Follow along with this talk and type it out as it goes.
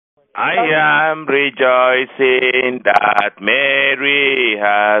I am rejoicing that Mary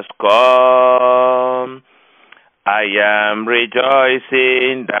has come. I am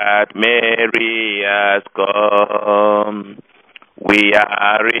rejoicing that Mary has come. We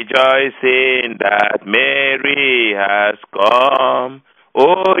are rejoicing that Mary has come.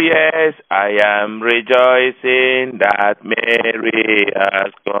 Oh yes, I am rejoicing that Mary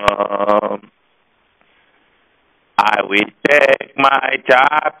has come. I will take my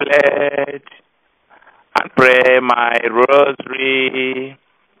chaplet and pray my rosary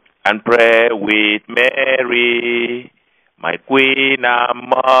and pray with Mary, my Queen and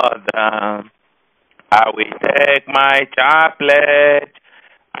Mother. I will take my chaplet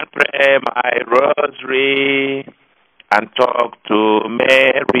and pray my rosary and talk to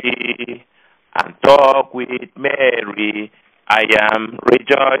Mary and talk with Mary. I am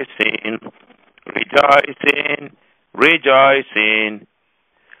rejoicing, rejoicing, rejoicing.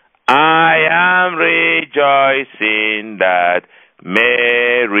 I am rejoicing that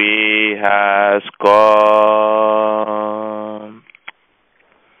Mary has come.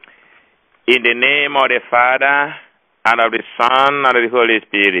 In the name of the Father, and of the Son, and of the Holy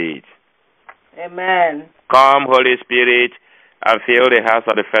Spirit. Amen. Come, Holy Spirit, and fill the hearts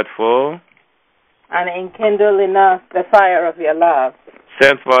of the faithful. And enkindle in us the fire of your love.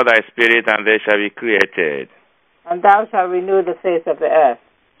 Send forth thy Spirit, and they shall be created. And thou shalt renew the face of the earth.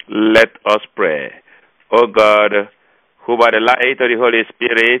 Let us pray. O God, who by the light of the Holy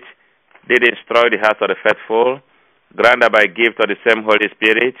Spirit did instruct the hearts of the faithful, grant that by gift of the same Holy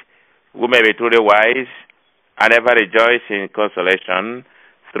Spirit, we may be truly wise and ever rejoice in consolation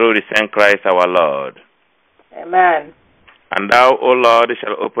through the same Christ our Lord. Amen. And thou, O Lord,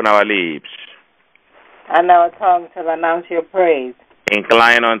 shalt open our lips, and our tongue shall announce your praise.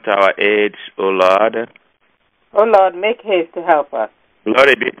 Incline unto our aid, O Lord. O Lord, make haste to help us.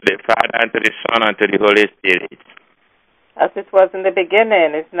 Glory be to the Father, and to the Son, and to the Holy Spirit. As it was in the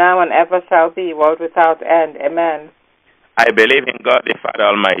beginning, is now, and ever shall be, world without end. Amen. I believe in God the Father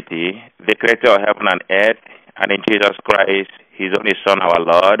Almighty, the creator of heaven and earth, and in Jesus Christ, his only Son, our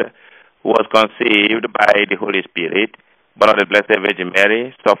Lord, who was conceived by the Holy Spirit, born of the Blessed Virgin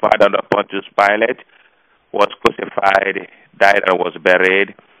Mary, suffered under Pontius Pilate, was crucified, died, and was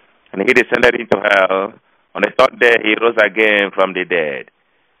buried, and he descended into hell. On the third day, he rose again from the dead,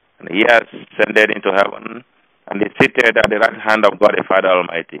 and he has ascended into heaven, and is seated at the right hand of God the Father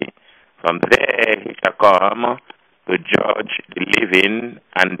Almighty. From there he shall come to judge the living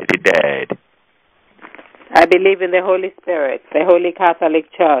and the dead. I believe in the Holy Spirit, the Holy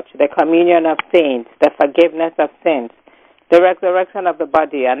Catholic Church, the communion of saints, the forgiveness of sins, the resurrection of the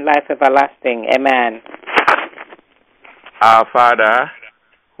body, and life everlasting. Amen. Our Father,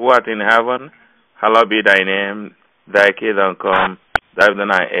 who art in heaven, hallowed be thy name. Thy kingdom come, thy will be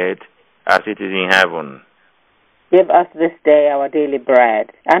done on earth, as it is in heaven. Give us this day our daily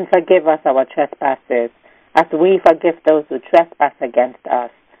bread, and forgive us our trespasses, as we forgive those who trespass against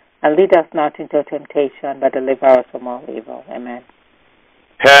us. And lead us not into temptation, but deliver us from all evil. Amen.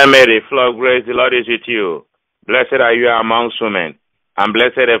 Hail Mary, full of grace, the Lord is with you. Blessed are you amongst women, and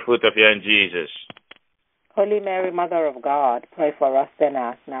blessed the fruit of your womb, Jesus. Holy Mary, Mother of God, pray for us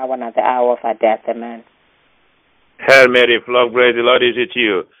sinners, now and at the hour of our death. Amen. Hail Mary, full of grace, the Lord is with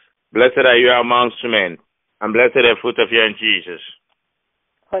you. Blessed are you amongst women, and blessed the fruit of your womb, Jesus.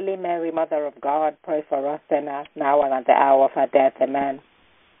 Holy Mary, Mother of God, pray for us sinners, now and at the hour of our death. Amen.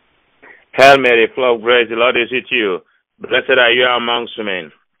 Hail Mary, full of grace, the Lord is with you. Blessed are you amongst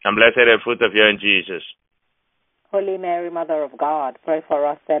women, and blessed the fruit of your womb, Jesus. Holy Mary, Mother of God, pray for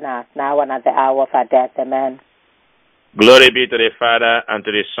us sinners, now and at the hour of our death. Amen. Glory be to the Father, and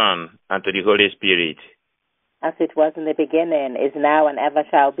to the Son, and to the Holy Spirit. As it was in the beginning, is now, and ever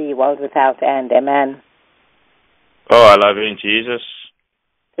shall be, world without end. Amen. Oh, I love you in Jesus.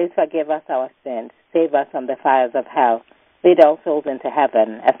 Please forgive us our sins. Save us from the fires of hell. Lead all souls into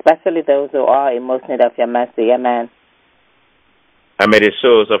heaven, especially those who are in most need of your mercy. Amen. And may the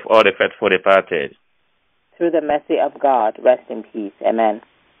souls of all the faithful departed, through the mercy of God, rest in peace. Amen.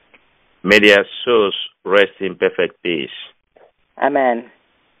 may their souls rest in perfect peace. Amen.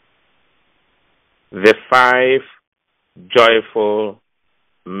 The 5 joyful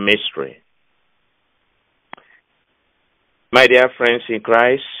mystery. My dear friends in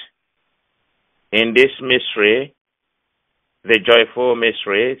Christ, in this mystery, the joyful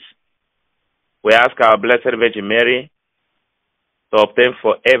mysteries, we ask our Blessed Virgin Mary to obtain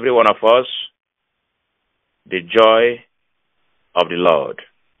for every one of us the joy of the Lord.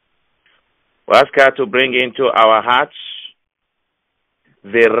 We ask her to bring into our hearts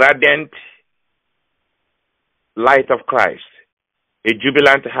the radiant light of Christ, a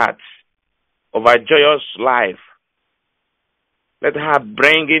jubilant heart, of our joyous life. Let her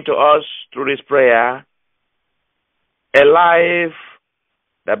bring into us through this prayer a life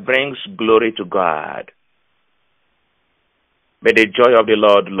that brings glory to God. May the joy of the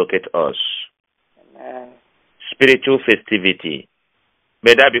Lord locate us. Amen. Spiritual festivity,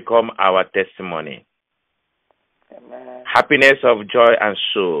 may that become our testimony. Amen. Happiness of joy and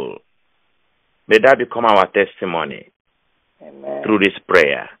soul, may that become our testimony. Amen. Through this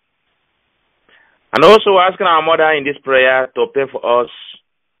prayer. And also asking our mother in this prayer to pray for us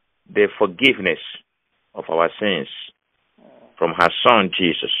the forgiveness of our sins from her Son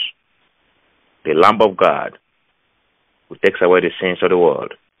Jesus, the Lamb of God, who takes away the sins of the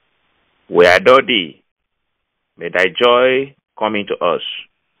world. We adore thee. May thy joy come into us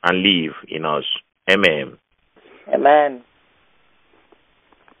and live in us. Amen. Amen.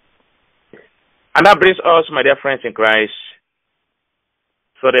 And that brings us, my dear friends in Christ,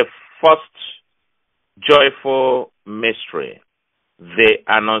 to the first joyful mystery, the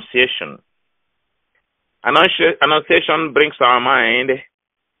Annunciation. Annunciation brings to our mind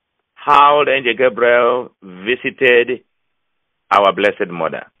how the angel Gabriel visited our Blessed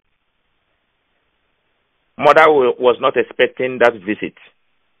Mother. Mother was not expecting that visit.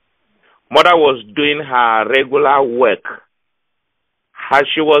 Mother was doing her regular work.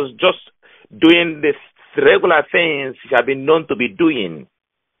 She was just doing the regular things she had been known to be doing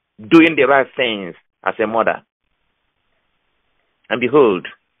the right things as a mother. And behold,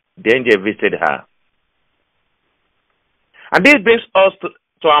 the angel visited her. And this brings us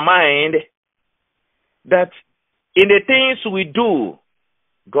to our mind that in the things we do,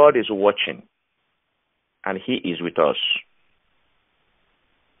 God is watching, and He is with us.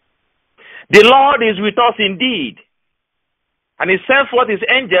 The Lord is with us indeed, and He sends forth His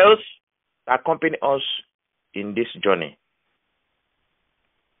angels to accompany us in this journey.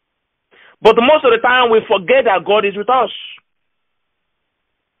 But most of the time, we forget that God is with us.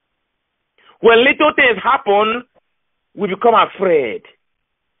 When little things happen, we become afraid.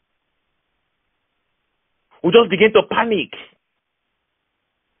 We just begin to panic.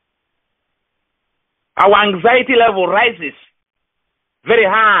 Our anxiety level rises very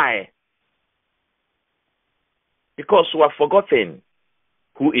high because we have forgotten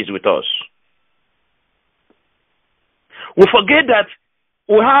who is with us. We forget that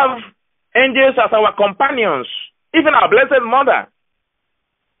we have angels as our companions, even our Blessed Mother.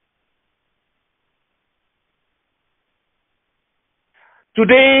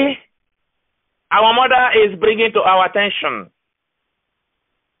 Today, our mother is bringing to our attention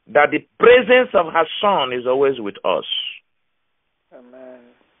that the presence of her Son is always with us. Amen.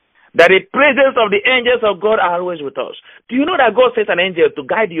 That the presence of the angels of God are always with us. Do you know that God sent an angel to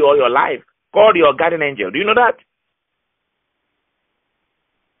guide you all your life, called your guardian angel? Do you know that?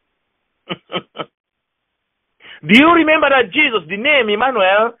 Do you remember that Jesus, the name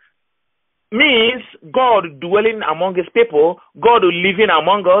Emmanuel, means God dwelling among His people, God living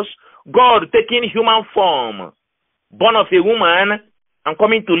among us, God taking human form, born of a woman, and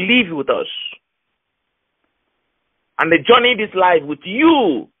coming to live with us. And the journey this life with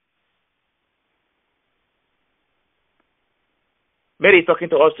you. Mary is talking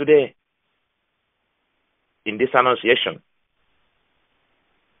to us today in this Annunciation.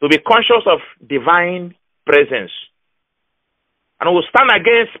 To be conscious of divine presence. And we'll stand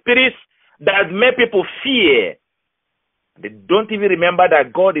against spirits that make people fear. They don't even remember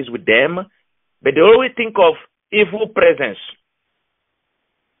that God is with them, but they always think of evil presence.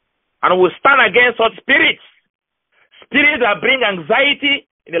 And we'll stand against such spirits. Spirits that bring anxiety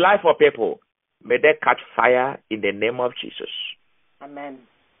in the life of people. May they catch fire in the name of Jesus. Amen.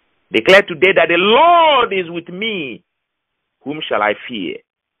 Declare today that the Lord is with me. Whom shall I fear?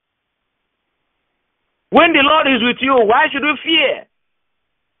 When the Lord is with you, why should you fear?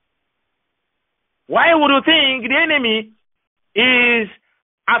 Why would you think the enemy is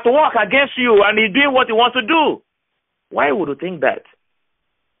at work against you and he's doing what he wants to do? Why would you think that?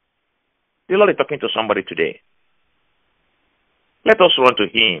 The Lord is talking to somebody today. Let us run to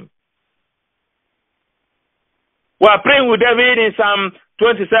Him. We are praying with David in Psalm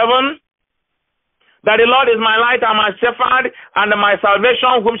 27 that the Lord is my light and my shepherd and my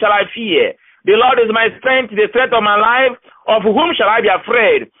salvation, whom shall I fear? The Lord is my strength, the strength of my life, of whom shall I be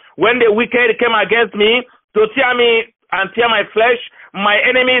afraid? When the wicked came against me to tear me and tear my flesh, my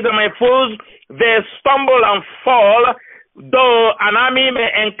enemies and my foes, they stumble and fall. Though an army may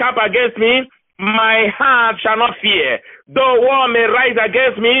encamp against me, my heart shall not fear. Though war may rise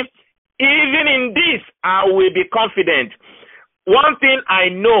against me, even in this I will be confident. One thing I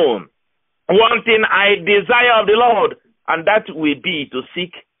know, one thing I desire of the Lord, and that will be to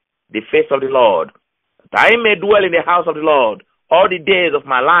seek the face of the Lord, that I may dwell in the house of the Lord all the days of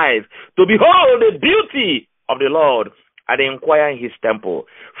my life, to behold the beauty of the Lord and inquire in his temple.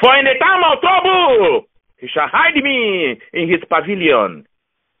 For in the time of trouble, he shall hide me in his pavilion.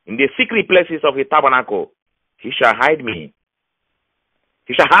 In the secret places of his tabernacle, he shall hide me.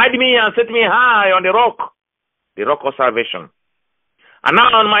 He shall hide me and set me high on the rock of salvation. And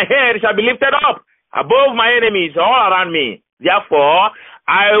now on my head shall be lifted up above my enemies all around me. Therefore,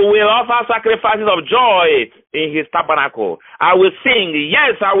 I will offer sacrifices of joy in his tabernacle. I will sing,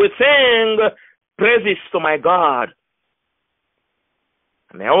 yes, I will sing praises to my God.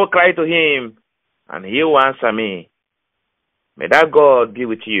 And I will cry to him, and he will answer me. May that God be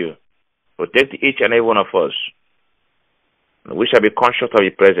with you, protect each and every one of us. And we shall be conscious of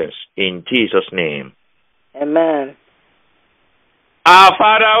his presence. In Jesus' name. Amen. Our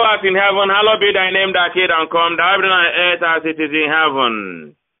Father who art in heaven, hallowed be thy name, thy kingdom come, thy will be on earth as it is in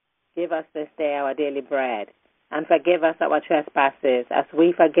heaven. Give us this day our daily bread, and forgive us our trespasses, as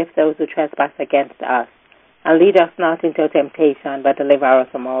we forgive those who trespass against us. And lead us not into temptation, but deliver us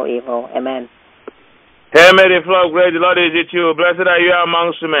from all evil. Amen. Hail Mary, full of grace, the Lord is with you. Blessed are you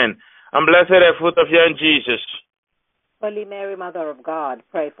amongst women, and blessed the fruit of your womb, Jesus. Holy Mary, Mother of God,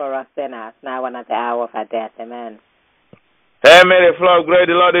 pray for us sinners, now and at the hour of our death. Amen. Hail Mary, full of grace,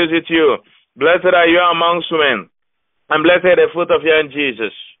 the Lord is with you. Blessed are you amongst women, and blessed the fruit of your womb,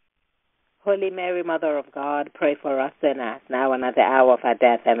 Jesus. Holy Mary, Mother of God, pray for us sinners, now and at the hour of our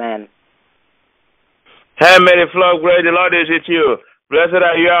death. Amen. Hail Mary, full of grace, the Lord is with you. Blessed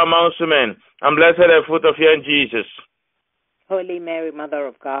are you amongst women, and blessed the fruit of your womb, Jesus. Holy Mary, Mother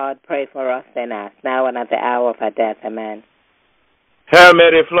of God, pray for us sinners, now and at the hour of our death. Amen. Hail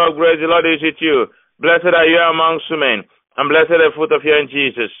Mary, full of grace, the Lord is with you. Blessed are you amongst women, and blessed the fruit of your womb,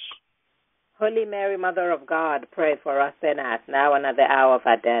 Jesus. Holy Mary, Mother of God, pray for us sinners, now and at the hour of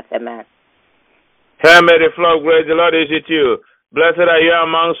our death. Amen. Hail Mary, full of grace, the Lord is with you. Blessed are you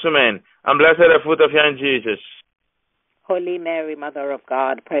amongst women, and blessed the fruit of your womb, Jesus. Holy Mary, Mother of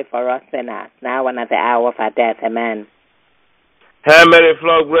God, pray for us sinners, now and at the hour of our death. Amen. Hail Mary,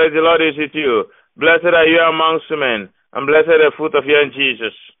 full of grace, the Lord is with you. Blessed are you amongst women, and blessed the fruit of your womb,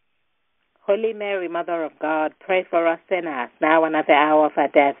 Jesus. Holy Mary, Mother of God, pray for us sinners, now and at the hour of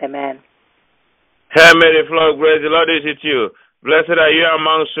our death. Amen. Hail Mary, full of grace, the Lord is with you. Blessed are you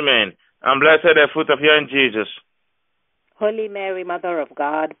amongst women, and blessed the fruit of your womb, Jesus. Holy Mary, Mother of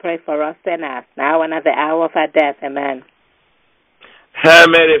God, pray for us sinners, now and at the hour of our death. Amen. Hail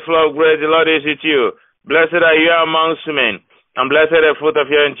Mary, full of grace, the Lord is with you. Blessed are you amongst women, and blessed the fruit of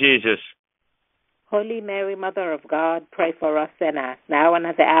your womb, Jesus. Holy Mary, Mother of God, pray for us sinners, now and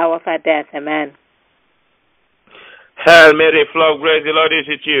at the hour of our death. Amen. Hail Mary, full of grace, the Lord is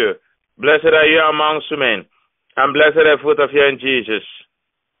with you. Blessed are you amongst women, and blessed the fruit of your womb, Jesus.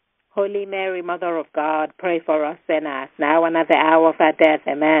 Holy Mary, Mother of God, pray for us sinners, now and at the hour of our death.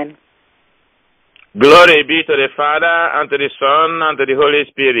 Amen. Glory be to the Father, and to the Son, and to the Holy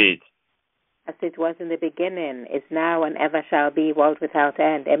Spirit. As it was in the beginning, is now, and ever shall be, world without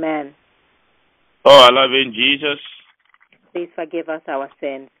end. Amen. Oh, our loving Jesus, please forgive us our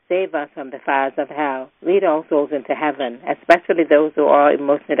sins, save us from the fires of hell, lead all souls into heaven, especially those who are in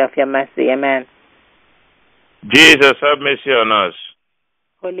most need of your mercy. Amen. Jesus, have mercy on us.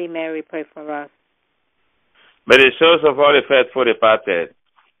 Holy Mary, pray for us. May the souls of all the faithful departed,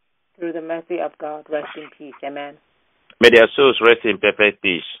 through the mercy of God, rest in peace. Amen. may their souls rest in perfect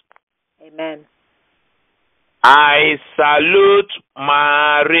peace. Amen. I salute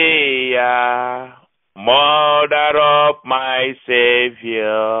Maria, Mother of my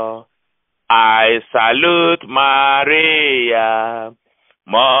Savior. I salute Maria,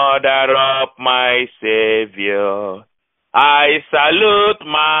 Mother of my Savior. I salute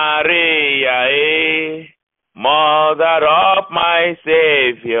Maria, Mother of my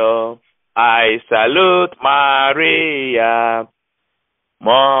Savior. I salute Maria,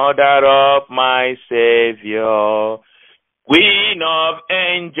 Mother of my Savior. Queen of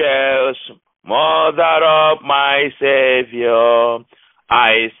angels, Mother of my Savior.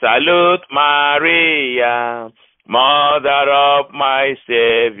 I salute Maria, Mother of my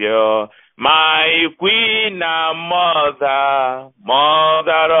Savior. My Queen and Mother,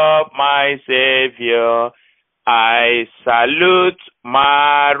 Mother of my Savior. I salute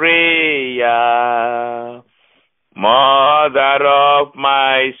Maria, Mother of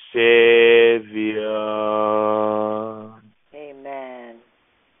my Savior. Amen.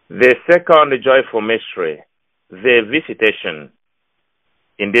 The second joyful mystery, the visitation.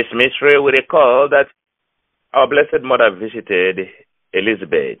 In this mystery, we recall that our Blessed Mother visited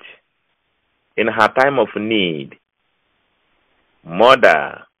Elizabeth in her time of need.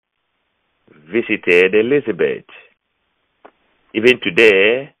 Mother visited Elizabeth. Even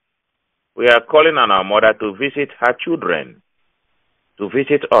today, we are calling on our mother to visit her children, to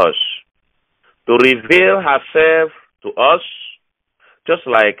visit us, to reveal herself to us, just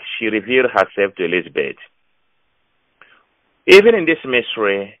like she revealed herself to Elizabeth. Even in this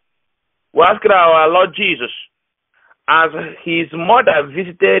mystery, we ask our Lord Jesus, as his mother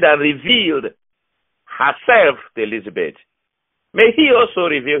visited and revealed herself to Elizabeth, may he also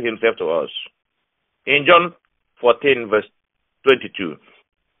reveal himself to us. In John 14, verse 22,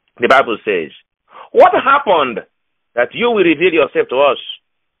 the Bible says, "What happened that you will reveal yourself to us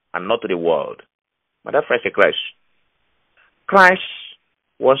and not to the world?" Mother friends in Christ, Christ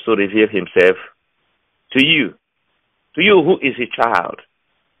wants to reveal himself to you who is a child,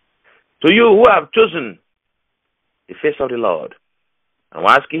 to you who have chosen the face of the Lord. And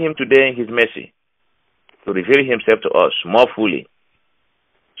we're asking him today in his mercy to reveal himself to us more fully,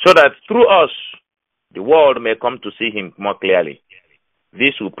 so that through us, the world may come to see him more clearly.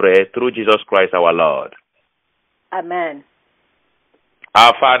 This we pray through Jesus Christ our Lord. Amen.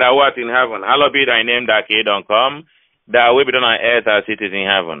 Our Father who art in heaven, hallowed be thy name, thy kingdom come, thy will be done on earth as it is in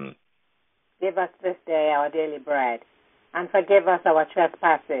heaven. Give us this day our daily bread, and forgive us our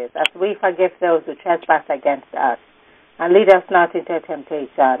trespasses, as we forgive those who trespass against us. And lead us not into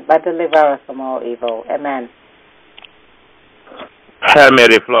temptation, but deliver us from all evil. Amen. Hail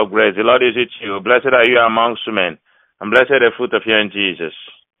Mary, full of grace, the Lord is with you. Blessed are you amongst women, and blessed the fruit of your womb, Jesus.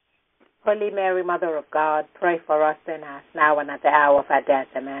 Holy Mary, Mother of God, pray for us sinners, now and at the hour of our death.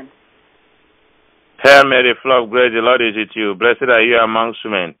 Amen. Hail Mary, full of grace, the Lord is with you. Blessed are you amongst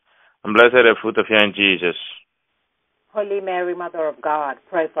women, and blessed the fruit of your womb, Jesus. Holy Mary, Mother of God,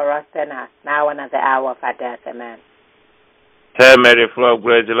 pray for us sinners, now and at the hour of our death. Amen. Hail Mary, full of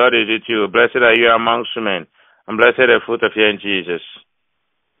grace, the Lord is with you. Blessed are you amongst women, and blessed the fruit of your womb, Jesus.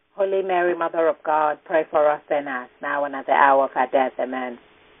 Holy Mary, Mother of God, pray for us sinners, now and at the hour of our death. Amen.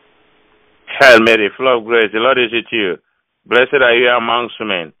 Hail Mary, full of grace, the Lord is with you. Blessed are you amongst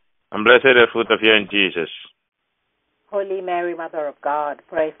women, and blessed the fruit of your womb, Jesus. Holy Mary, Mother of God,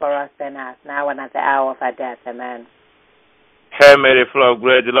 pray for us sinners, now and at the hour of our death. Amen. Hail Mary, full of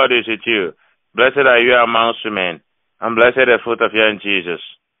grace, the Lord is with you. Blessed are you amongst women, and blessed the fruit of your womb, Jesus.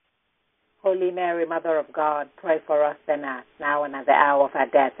 Holy Mary, Mother of God, pray for us sinners, now and at the hour of our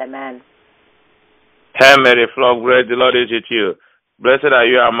death. Amen. Hail Mary, full of grace, the Lord is with you. Blessed are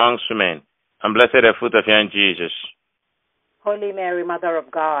you amongst women, and blessed the fruit of your womb, Jesus. Holy Mary, Mother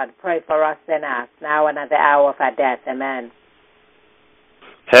of God, pray for us sinners, now and at the hour of our death. Amen.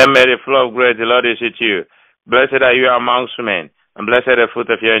 Hail Mary, full of grace, the Lord is with you. Blessed are you amongst women, and blessed the fruit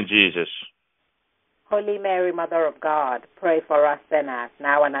of your womb, Jesus. Holy Mary, Mother of God, pray for us sinners,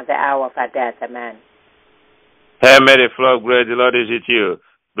 now and at the hour of our death. Amen. Hail Mary, full of grace, the Lord is with you.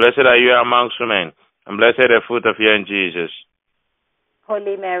 Blessed are you amongst women, and blessed the fruit of your womb, Jesus.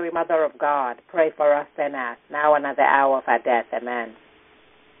 Holy Mary, Mother of God, pray for us sinners, now and at the hour of our death. Amen.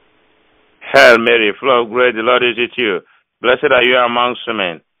 Hail Mary, full of grace, the Lord is with you. Blessed are you amongst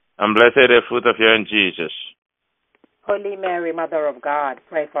women, and blessed the fruit of your womb, Jesus. Holy Mary, Mother of God,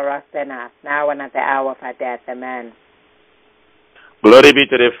 pray for us sinners, now and at the hour of our death. Amen. Glory be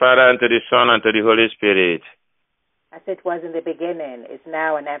to the Father, and to the Son, and to the Holy Spirit. As it was in the beginning, is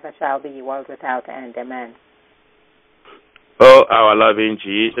now, and ever shall be, world without end. Amen. O our loving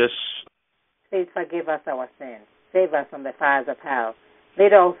Jesus, please forgive us our sins. Save us from the fires of hell.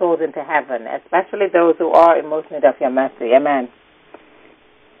 Lead all souls into heaven, especially those who are in most need of your mercy. Amen.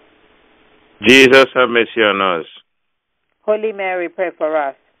 Jesus, have mercy on us. Holy Mary, pray for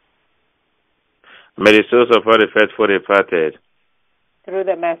us. May the souls of all the faithful departed, through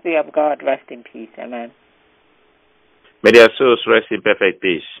the mercy of God, rest in peace. Amen. May their souls rest in perfect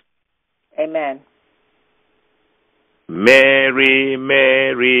peace. Amen. Mary,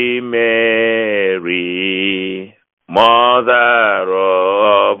 Mary, Mary, Mother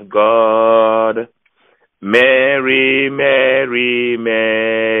of God. Mary, Mary,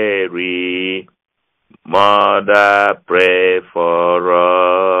 Mary, Mother, pray for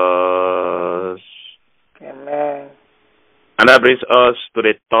us. Amen. And that brings us to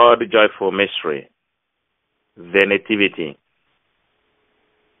the third joyful mystery, the Nativity.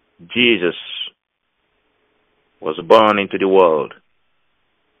 Jesus was born into the world,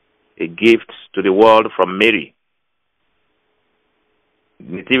 a gift to the world from Mary.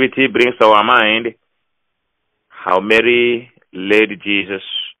 Nativity brings to our mind how Mary laid Jesus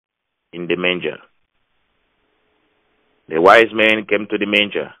in the manger. The wise men came to the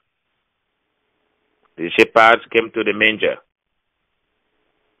manger. The shepherds came to the manger.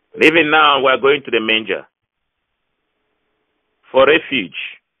 And even now we are going to the manger for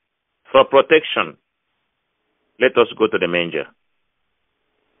refuge, for protection, let us go to the manger.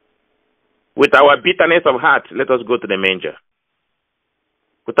 With our bitterness of heart, let us go to the manger.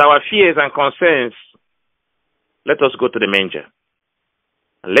 With our fears and concerns, let us go to the manger.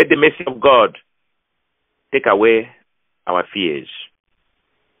 And let the mercy of God take away our fears.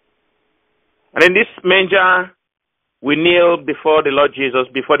 And in this manger, we kneel before the Lord Jesus,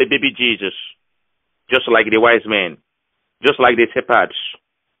 before the baby Jesus, just like the wise men, just like the shepherds.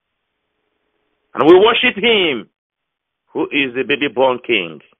 And we worship him, who is the baby born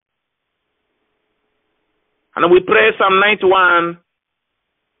king. And we pray Psalm 91,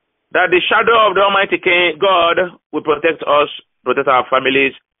 that the shadow of the Almighty King, God, will protect us, protect our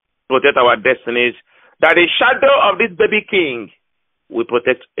families, protect our destinies, that the shadow of this baby king will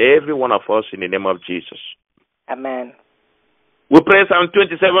protect every one of us in the name of Jesus. Amen. We pray Psalm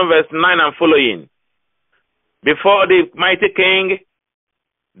 27, verse 9 and following. Before the mighty king,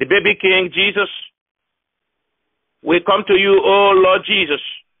 the baby king, Jesus, we come to you, O Lord Jesus,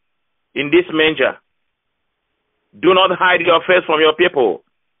 in this manger. Do not hide your face from your people.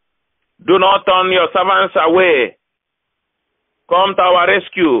 Do not turn your servants away. Come to our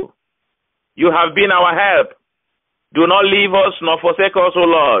rescue. You have been our help. Do not leave us nor forsake us, O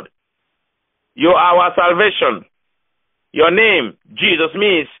Lord. You are our salvation. Your name, Jesus,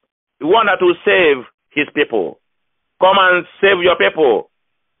 means the one that will save his people. Come and save your people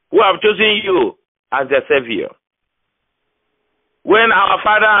who have chosen you as their Savior. When our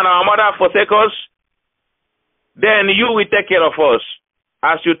father and our mother forsake us, then you will take care of us,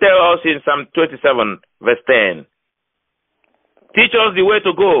 as you tell us in Psalm 27, verse 10. Teach us the way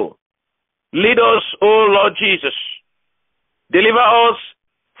to go. Lead us, O Lord Jesus. Deliver us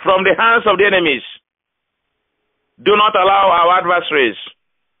from the hands of the enemies. Do not allow our adversaries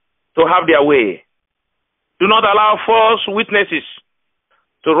to have their way. Do not allow false witnesses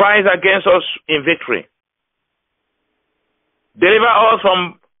to rise against us in victory. Deliver us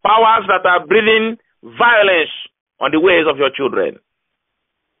from powers that are breathing violence on the ways of your children.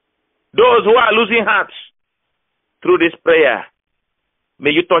 Those who are losing hearts through this prayer, may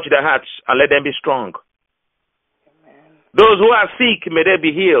you touch their hearts and let them be strong. Amen. Those who are sick, may they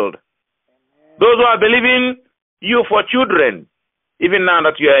be healed. Amen. Those who are believing you for children, even now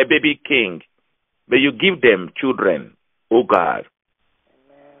that you are a baby king, may you give them children, O God.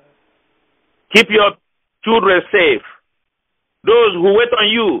 Amen. Keep your children safe. Those who wait on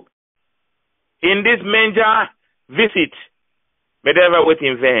you in this manger visit, may they never wait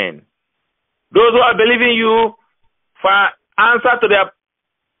in vain. Those who are believing you for answer to their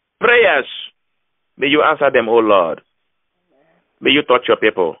prayers, may you answer them, O Lord. May you touch your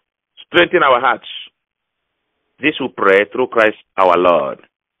people. Strengthen our hearts. This we pray through Christ our Lord.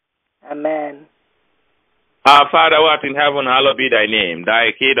 Amen. Our Father who art in heaven, hallowed be thy name.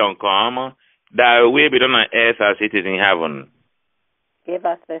 Thy kingdom come, thy will be done on earth as it is in heaven. Give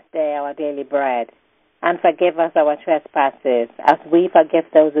us this day our daily bread, and forgive us our trespasses, as we forgive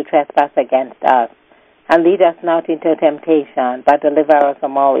those who trespass against us. And lead us not into temptation, but deliver us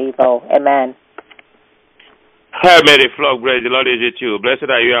from all evil. Amen. Hail Mary, full of grace, the Lord is with you. Blessed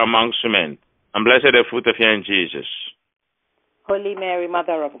are you amongst women, and blessed the fruit of your womb, Jesus. Holy Mary,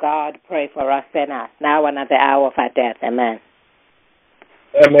 Mother of God, pray for us sinners, now and at the hour of our death. Amen.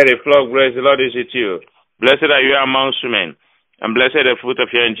 Hail Mary, full of grace, the Lord is with you. Blessed are you amongst women, and blessed the fruit of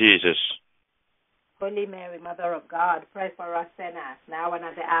your womb, Jesus. Holy Mary, Mother of God, pray for us sinners, now and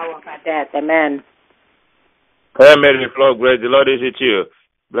at the hour of our death. Amen. Hail Mary, full of grace, the Lord is with you.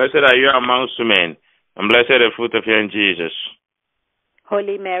 Blessed are you amongst women, and blessed the fruit of your womb, Jesus.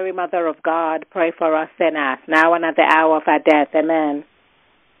 Holy Mary, Mother of God, pray for us sinners, now and at the hour of our death. Amen.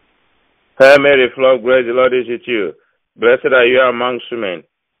 Hail Mary, full of grace, the Lord is with you. Blessed are you amongst women,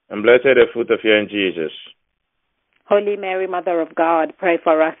 and blessed the fruit of your womb, Jesus. Holy Mary, Mother of God, pray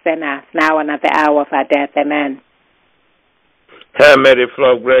for us sinners, now and at the hour of our death. Amen. Hail Mary,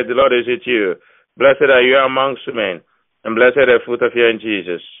 full of grace, the Lord is with you. Blessed are you amongst women, and blessed the fruit of your womb,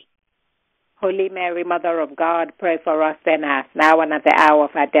 Jesus. Holy Mary, Mother of God, pray for us sinners, now and at the hour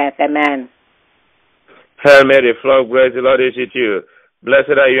of our death. Amen. Hail Mary, full of grace, the Lord is with you.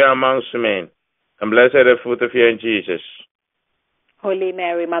 Blessed are you amongst women, and blessed the fruit of your womb, Jesus. Holy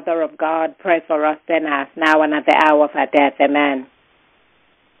Mary, Mother of God, pray for us sinners, now and at the hour of our death. Amen.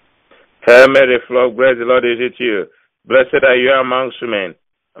 Hail Mary, full of grace, the Lord is with you. Blessed are you amongst women,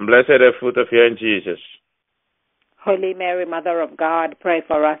 and blessed the fruit of your womb, Jesus. Holy Mary, Mother of God, pray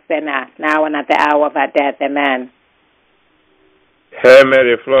for us sinners, now and at the hour of our death. Amen. Hail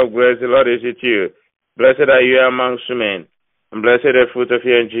Mary, full of grace, the Lord is with you. Blessed are you amongst women, and blessed the fruit of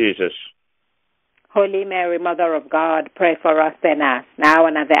your womb, Jesus. Holy Mary, Mother of God, pray for us sinners, now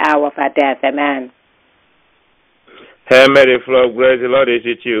and at the hour of our death. Amen. Hail Mary, full of grace, the Lord is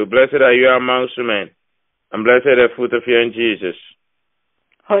with you. Blessed are you amongst women, and blessed the fruit of your womb, Jesus.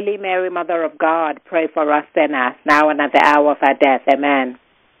 Holy Mary, Mother of God, pray for us sinners, now and at the hour of our death. Amen.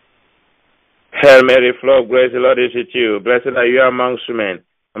 Hail Mary, full of grace, the Lord is with you. Blessed are you amongst women,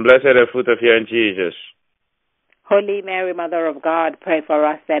 and blessed the fruit of your womb, Jesus. Holy Mary, Mother of God, pray for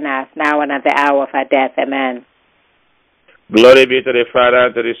us sinners, now and at the hour of our death. Amen. Glory be to the Father,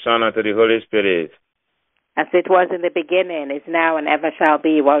 and to the Son, and to the Holy Spirit. As it was in the beginning, is now, and ever shall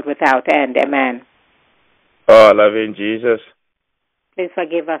be, world without end. Amen. Oh, loving Jesus, please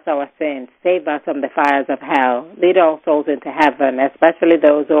forgive us our sins. Save us from the fires of hell. Lead all souls into heaven, especially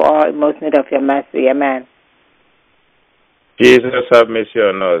those who are in most need of your mercy. Amen. Jesus, have mercy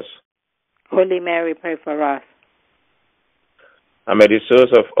on us. Holy Mary, pray for us. And may the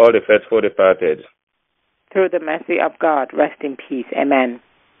souls of all the faithful departed, through the mercy of God, rest in peace. Amen.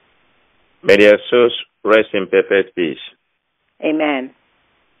 May their souls rest in perfect peace. Amen.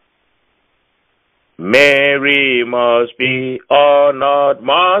 Mary must be honored,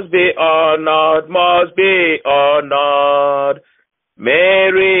 must be honored, must be honored.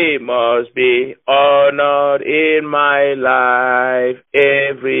 Mary must be honored in my life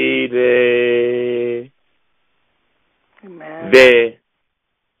every day. Amen. The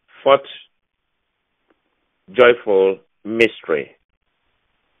fourth joyful mystery,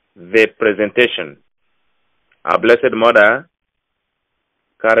 the presentation. Our Blessed Mother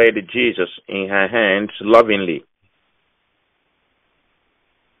carried Jesus in her hands lovingly.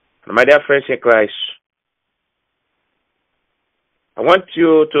 My dear friends in Christ, I want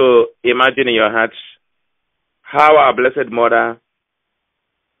you to imagine in your hearts how our Blessed Mother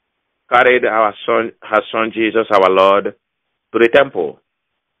carried her son Jesus, our Lord, to the temple.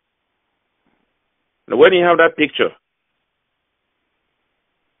 Now, when you have that picture,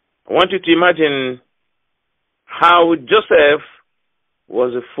 I want you to imagine how Joseph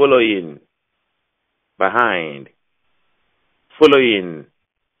was following behind, following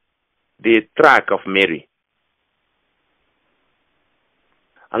the track of Mary.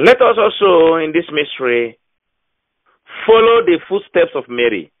 And let us also, in this mystery, follow the footsteps of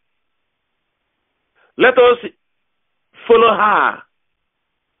Mary. Let us follow her.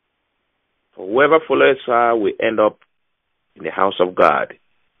 For whoever follows her will end up in the house of God,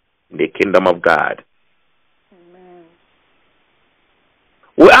 in the kingdom of God. Amen.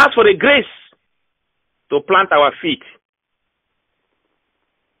 We ask for the grace to plant our feet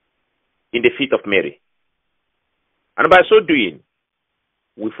in the feet of Mary. And by so doing,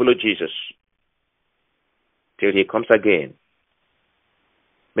 we follow Jesus till he comes again.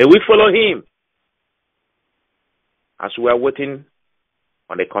 May we follow him as we are waiting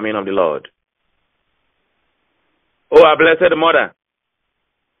on the coming of the Lord. Oh, our Blessed Mother,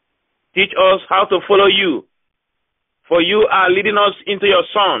 teach us how to follow you, for you are leading us into your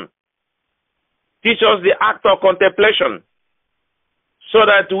Son. Teach us the act of contemplation, so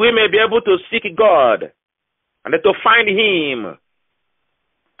that we may be able to seek God and to find him,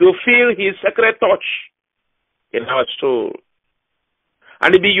 to feel his sacred touch in our soul,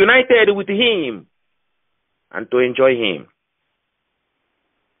 and to be united with him and to enjoy him.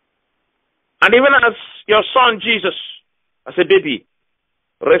 And even as your son Jesus, as a baby,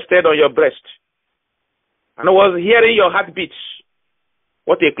 rested on your breast and was hearing your heartbeats,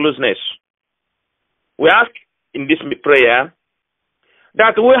 what a closeness. We ask in this prayer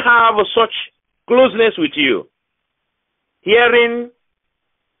that we have such closeness with you, hearing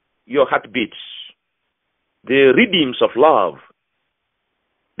your heartbeats, the rhythms of love,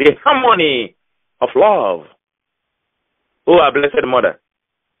 the harmony of love. Oh, our Blessed Mother,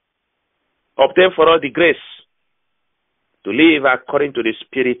 obtain for us the grace to live according to the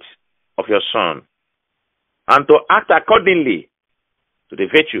Spirit of your Son and to act accordingly to the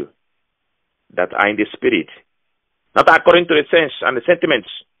virtue that are in the Spirit, not according to the sense and the sentiments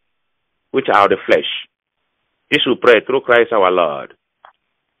which are of the flesh. This we pray through Christ our Lord.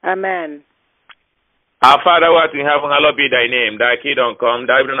 Amen. Our Father who art in heaven, hallowed be thy name. Thy kingdom come,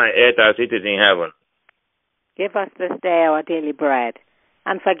 thy will be on earth as it is in heaven. Give us this day our daily bread,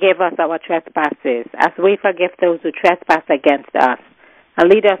 and forgive us our trespasses, as we forgive those who trespass against us. And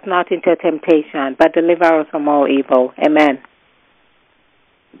lead us not into temptation, but deliver us from all evil. Amen.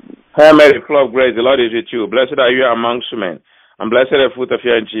 Hail Mary, full of grace, the Lord is with you. Blessed are you amongst women, and blessed the fruit of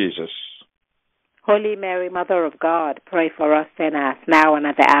your womb, Jesus. Holy Mary, Mother of God, pray for us sinners, now and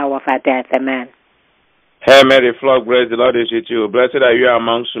at the hour of our death. Amen. Hail Mary, full of grace, the Lord is with you. Blessed are you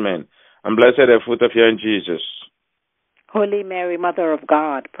amongst women, and blessed the fruit of your womb, Jesus. Holy Mary, Mother of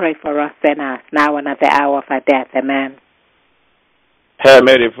God, pray for us sinners, now and at the hour of our death. Amen. Hail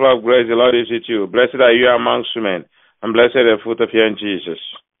Mary, full of grace, the Lord is with you. Blessed are you amongst women, and blessed the fruit of your womb, Jesus.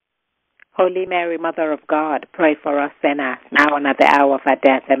 Holy Mary, Mother of God, pray for us sinners, now and at the hour of our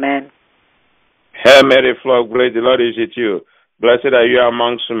death. Amen. Hail Mary, full of grace, the Lord is with you. Blessed are you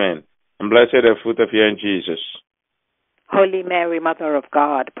amongst women, and blessed the fruit of your womb, Jesus. Holy Mary, Mother of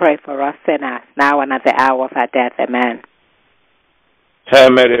God, pray for us sinners, now and at the hour of our death. Amen.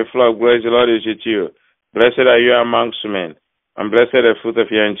 Hail Mary, full of grace, the Lord is with you. Blessed are you amongst women, and blessed the fruit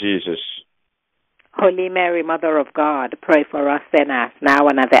of your womb, Jesus. Holy Mary, Mother of God, pray for us sinners, now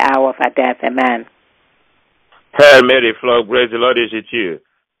and at the hour of our death. Amen. Hail Mary, full of grace, the Lord is with you.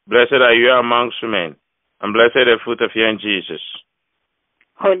 Blessed are you amongst women, and blessed the fruit of your womb, Jesus.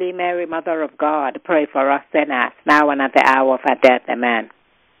 Holy Mary, Mother of God, pray for us sinners, now and at the hour of our death. Amen.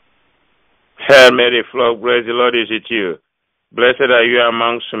 Hail Mary, full of grace, the Lord is with you. Blessed are you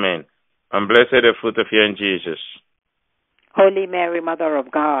amongst women, and blessed the fruit of your womb, Jesus. Holy Mary, Mother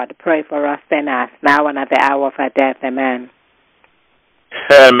of God, pray for us sinners, now and at the hour of our death. Amen.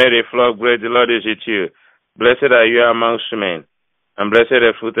 Hail Mary, full of grace, the Lord is with you. Blessed are you amongst women, and blessed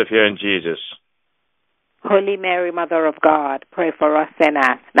the fruit of your womb, Jesus. Holy Mary, Mother of God, pray for us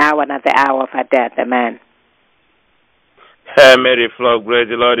sinners, now and at the hour of our death. Amen. Hail Mary, full of grace,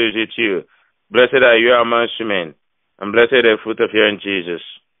 the Lord is with you. Blessed are you amongst women, and blessed the fruit of your womb, Jesus.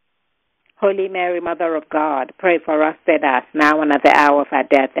 Holy Mary, Mother of God, pray for us sinners, now and at the hour of our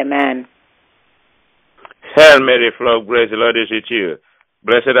death. Amen. Hail Mary, full of grace, the Lord is with you.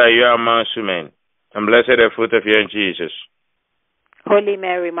 Blessed are you amongst women, and blessed the fruit of your womb, Jesus. Holy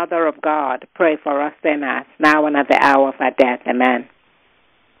Mary, Mother of God, pray for us sinners, now and at the hour of our death. Amen.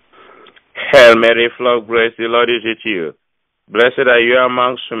 Hail Mary, full of grace, the Lord is with you. Blessed are you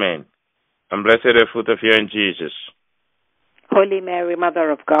amongst women, and blessed the fruit of your womb, Jesus. Holy Mary, Mother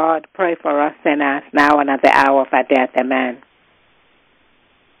of God, pray for us sinners, now and at the hour of our death. Amen.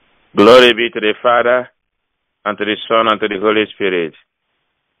 Glory be to the Father, and to the Son, and to the Holy Spirit.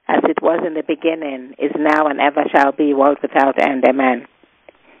 As it was in the beginning, is now, and ever shall be, world without end. Amen.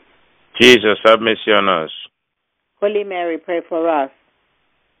 Jesus, have mercy on us. Holy Mary, pray for us.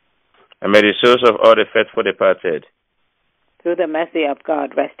 And may the souls of all the faithful departed, through the mercy of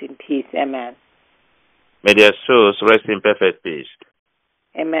God, rest in peace. Amen. may their souls rest in perfect peace.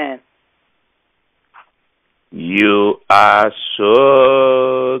 Amen. You are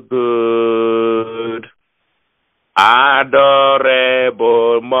so good,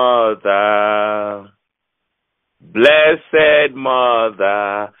 adorable Mother, blessed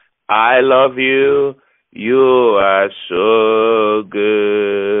Mother, I love you, you are so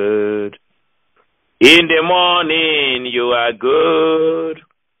good. In the morning you are good,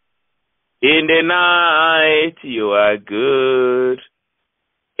 in the night you are good,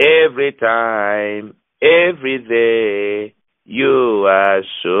 every time, every day, you are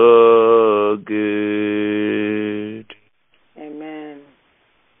so good. Amen.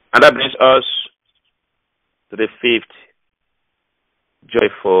 And that brings us to the fifth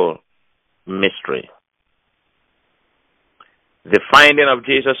joyful mystery. The finding of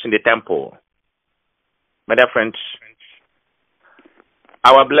Jesus in the temple. My dear friends,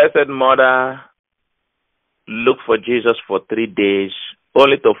 our Blessed Mother looked for Jesus for 3 days,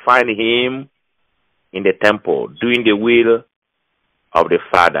 only to find him in the temple, doing the will of the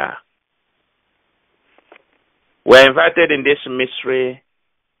Father. We're invited in this mystery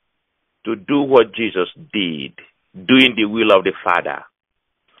to do what Jesus did, doing the will of the Father,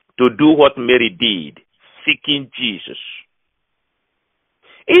 to do what Mary did, seeking Jesus.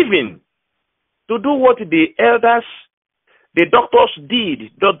 Even to do what the elders, the doctors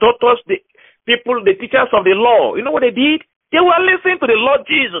did, the people, the teachers of the law. You know what they did? They were listening to the Lord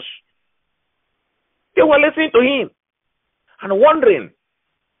Jesus. They were listening to him and wondering,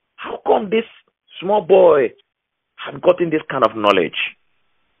 how come this small boy has gotten this kind of knowledge?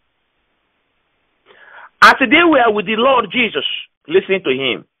 As they were with the Lord Jesus, listening to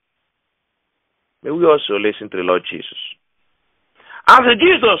him, may we also listen to the Lord Jesus. As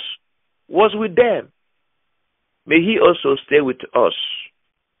Jesus was with them, may he also stay with us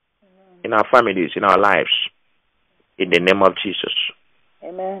in our families, in our lives, in the name of Jesus.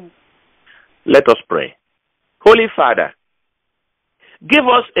 Amen. Let us pray. Holy Father, give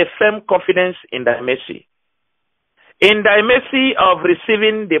us a firm confidence in thy mercy. In thy mercy of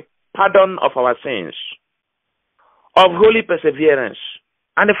receiving the pardon of our sins, of holy perseverance,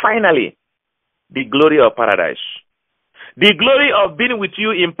 and finally, the glory of paradise. The glory of being with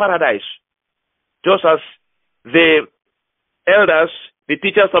you in paradise, just as the elders, the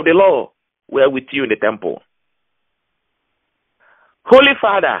teachers of the law, were with you in the temple. Holy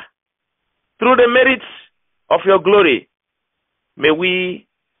Father, through the merits of your glory, may we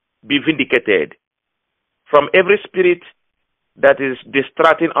be vindicated from every spirit that is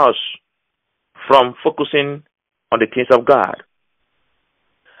distracting us from focusing on the things of God.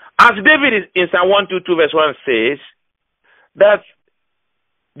 As David in Psalm 122 verse 1 says, that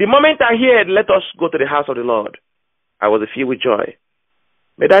the moment I heard, let us go to the house of the Lord, I was filled with joy.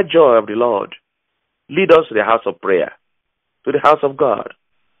 May that joy of the Lord lead us to the house of prayer, to the house of God.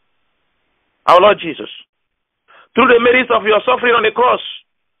 Our Lord Jesus, through the merits of your suffering on the cross,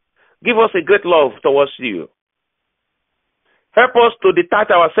 give us a great love towards you. Help us to detach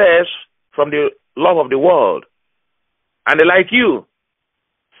ourselves from the love of the world and, like you,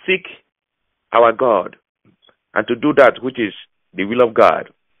 seek our God and to do that which is the will of God.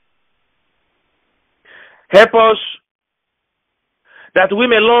 Help us that we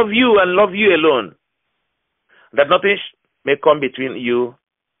may love you and love you alone, that nothing may come between you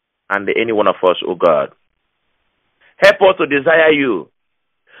and any one of us, O God. Help us to desire you.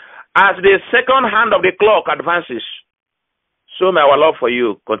 As the second hand of the clock advances, so may our love for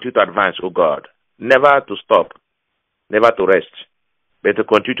you continue to advance, O God. Never to stop, never to rest, but to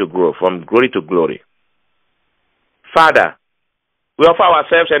continue to grow from glory to glory. Father, we offer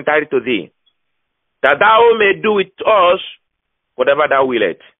ourselves entirely to thee, that thou may do with us whatever thou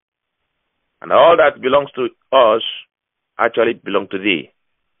wilt. And all that belongs to us actually belongs to thee.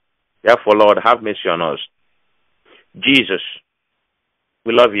 Therefore, Lord, have mercy on us. Jesus,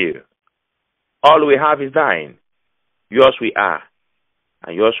 we love you. All we have is thine. Yours we are,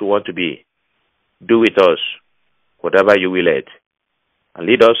 and yours we want to be. Do with us whatever you will let. And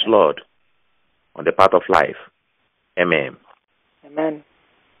lead us, Lord, on the path of life. Amen. Amen.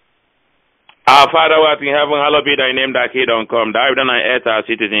 Our Father who art in heaven, hallowed be thy name, thy kingdom come. Thy will be done on earth as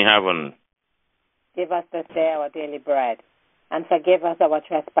it is in heaven. Give us this day our daily bread, and forgive us our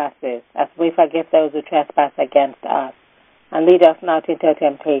trespasses, as we forgive those who trespass against us. And lead us not into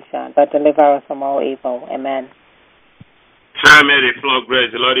temptation, but deliver us from all evil. Amen. Hail Mary, full of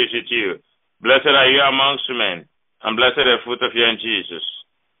grace, the Lord is with you. Blessed are you amongst men, and blessed the fruit of your womb, Jesus.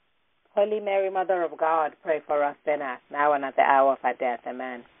 Holy Mary, Mother of God, pray for us sinners, now and at the hour of our death.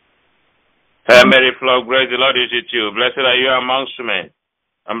 Amen. Hail Mary, full of grace, the Lord is with you. Blessed are you amongst men,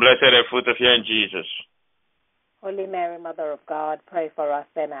 and blessed the fruit of your womb, Jesus. Holy Mary, Mother of God, pray for us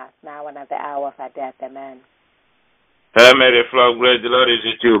sinners, now and at the hour of our death. Amen. Hail Mary, full of grace, the Lord is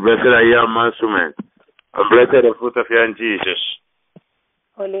with you. Blessed are you amongst men, and blessed the fruit of your womb, Jesus.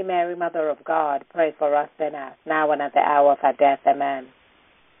 Holy Mary, Mother of God, pray for us sinners, now and at the hour of our death. Amen.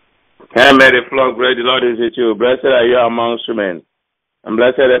 Hail Mary, full of grace, the Lord is with you. Blessed are you amongst men, and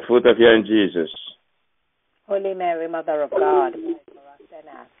blessed the fruit of your womb, Jesus. Holy Mary, Mother of God, pray for us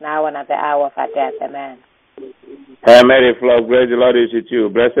sinners, now and at the hour of our death. Amen. Hail Mary, full of grace, the Lord is with you.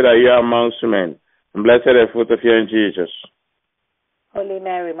 Blessed are you amongst men, and blessed the fruit of your womb, Jesus. Holy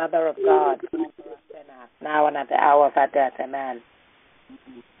Mary, Mother of God, pray for us sinners, now and at the hour of our death. Amen.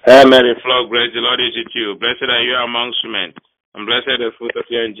 Hail Mary, full of grace, the Lord is with you. Blessed are you amongst men, and blessed the fruit of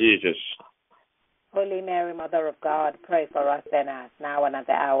your womb, Jesus. Holy Mary, Mother of God, pray for us sinners, now and at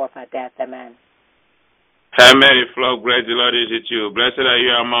the hour of our death. Amen. Hail Mary, full of grace, the Lord is with you. Blessed are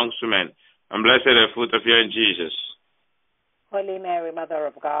you amongst men, and blessed the fruit of your womb, Jesus. Holy Mary, Mother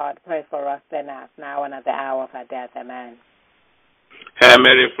of God, pray for us sinners, now and at the hour of our death. Amen. Hail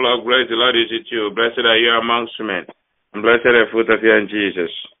Mary, full of grace, the Lord is with you. Blessed are you amongst men, and blessed the fruit of your womb,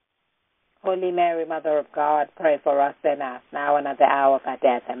 Jesus. Holy Mary, Mother of God, pray for us sinners, now and at the hour of our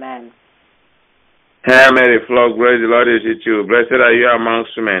death. Amen. Hail Mary, full of grace, the Lord is with you. Blessed are you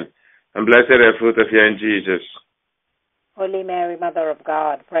amongst men, and blessed the fruit of your womb, Jesus. Holy Mary, Mother of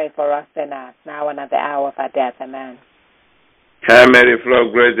God, pray for us sinners, now and at the hour of our death. Amen. Hail Mary, full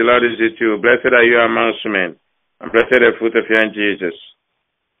of grace, the Lord is with you. Blessed are you amongst men, and blessed the fruit of your womb, Jesus.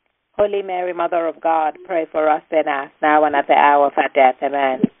 Holy Mary, Mother of God, pray for us sinners, now and at the hour of our death.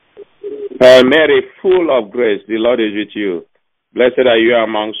 Amen. Hail Mary, full of grace, the Lord is with you. Blessed are you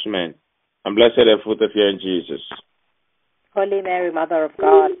amongst men, and blessed the fruit of your womb, Jesus. Holy Mary, Mother of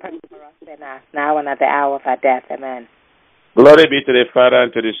God, pray for us sinners, now and at the hour of our death. Amen. Glory be to the Father,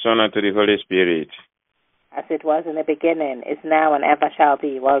 and to the Son, and to the Holy Spirit. As it was in the beginning, is now, and ever shall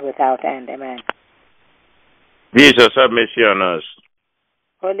be, world without end. Amen. Jesus, have mercy on us.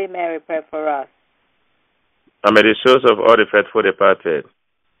 Holy Mary, pray for us. And may the souls of all the faithful departed,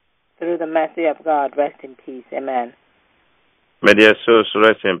 Through the mercy of God, rest in peace. Amen. may their souls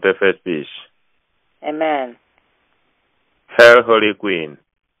rest in perfect peace. Amen. Hail, Holy Queen.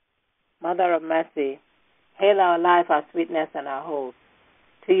 Mother of mercy, hail our life, our sweetness, and our hope.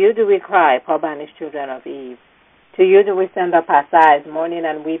 To you do we cry, poor banished children of Eve. To you do we send up our sighs, mourning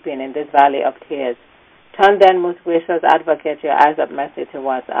and weeping in this valley of tears. Turn then, most gracious advocate, your eyes of mercy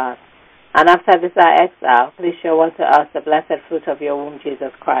towards us. And after this our exile, please show unto us the blessed fruit of your womb,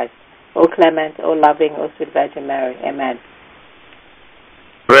 Jesus Christ. O clement, O loving, O sweet Virgin Mary. Amen.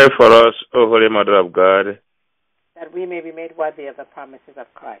 Pray for us, O Holy Mother of God, that we may be made worthy of the promises of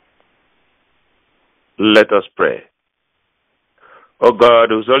Christ. Let us pray. O God,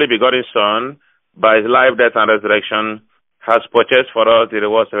 whose only begotten Son, by his life, death, and resurrection, has purchased for us the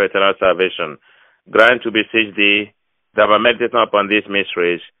rewards of eternal salvation, grant to beseech thee that by meditating upon these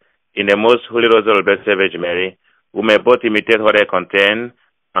mysteries, in the most holy rosary of Blessed Virgin Mary, we may both imitate what they contain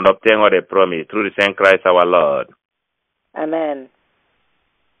and obtain what they promise, through the same Christ our Lord. Amen.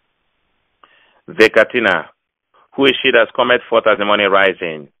 Fatima, who is she that cometh forth as the morning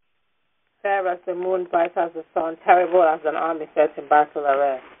rising? Fair as the moon, bright as the sun, terrible as an army set in battle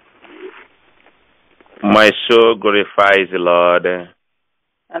array. My soul glorifies the Lord,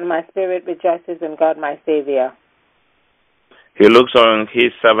 and my spirit rejoices in God my Savior. He looks on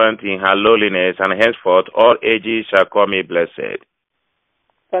his servant in her lowliness, and henceforth all ages shall call me blessed.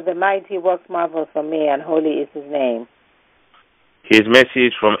 For the mighty works marvel for me, and holy is his name. His mercy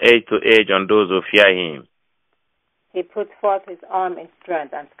is from age to age on those who fear him. He puts forth his arm in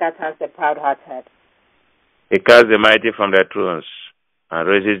strength and scatters the proud-hearted. He casts the mighty from their thrones and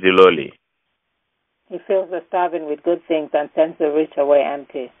raises the lowly. He fills the starving with good things and sends the rich away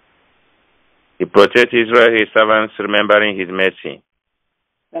empty. He protects Israel, his servants, remembering his mercy.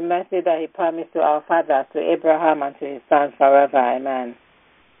 The mercy that he promised to our fathers, to Abraham, and to his sons forever. Amen.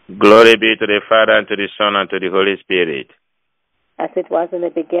 Glory be to the Father, and to the Son, and to the Holy Spirit. As it was in the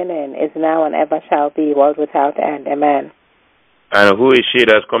beginning, is now, and ever shall be, world without end. Amen. And who is she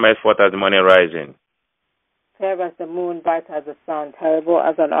that cometh forth as the morning rising? Fair as the moon, bright as the sun, terrible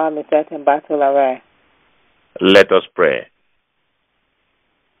as an army set in battle array. Let us pray.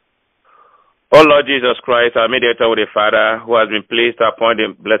 O Lord Jesus Christ, our mediator with the Father, who has been pleased to appoint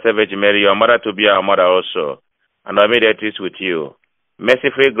the Blessed Virgin Mary, your mother, to be our mother also, and our mediatrix with you,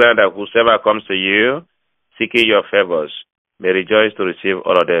 mercifully grant that whosoever comes to you, seeking your favors, may rejoice to receive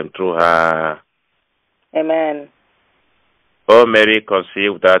all of them through her. Amen. O Mary,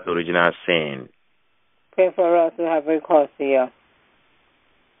 conceived without original sin. Pray for us who have recourse to you.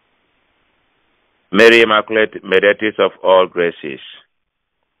 Mary, Immaculate, mediatrix of all graces.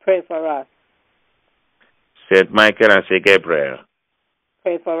 Pray for us. Saint Michael and Saint Gabriel.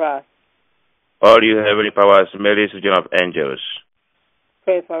 Pray for us. All you heavenly powers, Mary, Virgin of angels.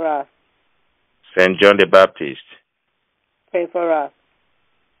 Pray for us. Saint John the Baptist. Pray for us.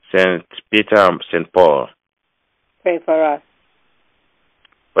 Saint Peter and Saint Paul. Pray for us.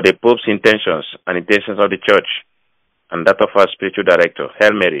 For the Pope's intentions and intentions of the Church, and that of our spiritual director,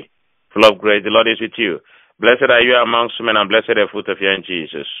 Hail Mary, full of grace, the Lord is with you. Blessed are you amongst women, and blessed the fruit of your womb,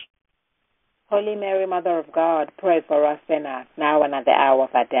 Jesus. Holy Mary, Mother of God, pray for us sinners, now and at the hour of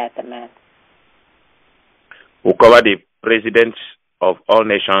our death. Amen. We cover the presidents of all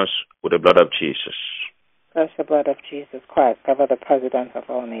nations with the blood of Jesus. Precious blood of Jesus Christ, cover the presidents of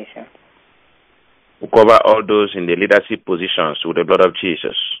all nations. We cover all those in the leadership positions with the blood of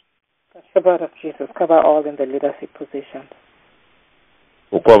Jesus. Precious blood of Jesus, cover all in the leadership positions.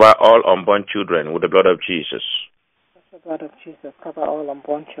 We cover all unborn children with the blood of Jesus. Precious blood of Jesus, cover all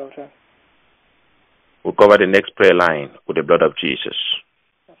unborn children. We cover the next prayer line with the blood of Jesus.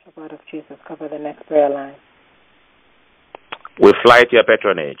 Precious blood of Jesus, cover the next prayer line. We fly to your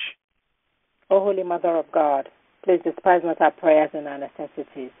patronage. O Holy Mother of God, please despise not our prayers and our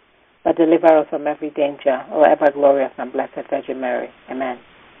necessities, but deliver us from every danger, O ever glorious and blessed Virgin Mary. Amen.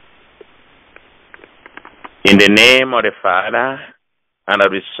 In the name of the Father, and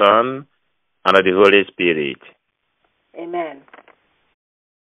of the Son, and of the Holy Spirit. Amen.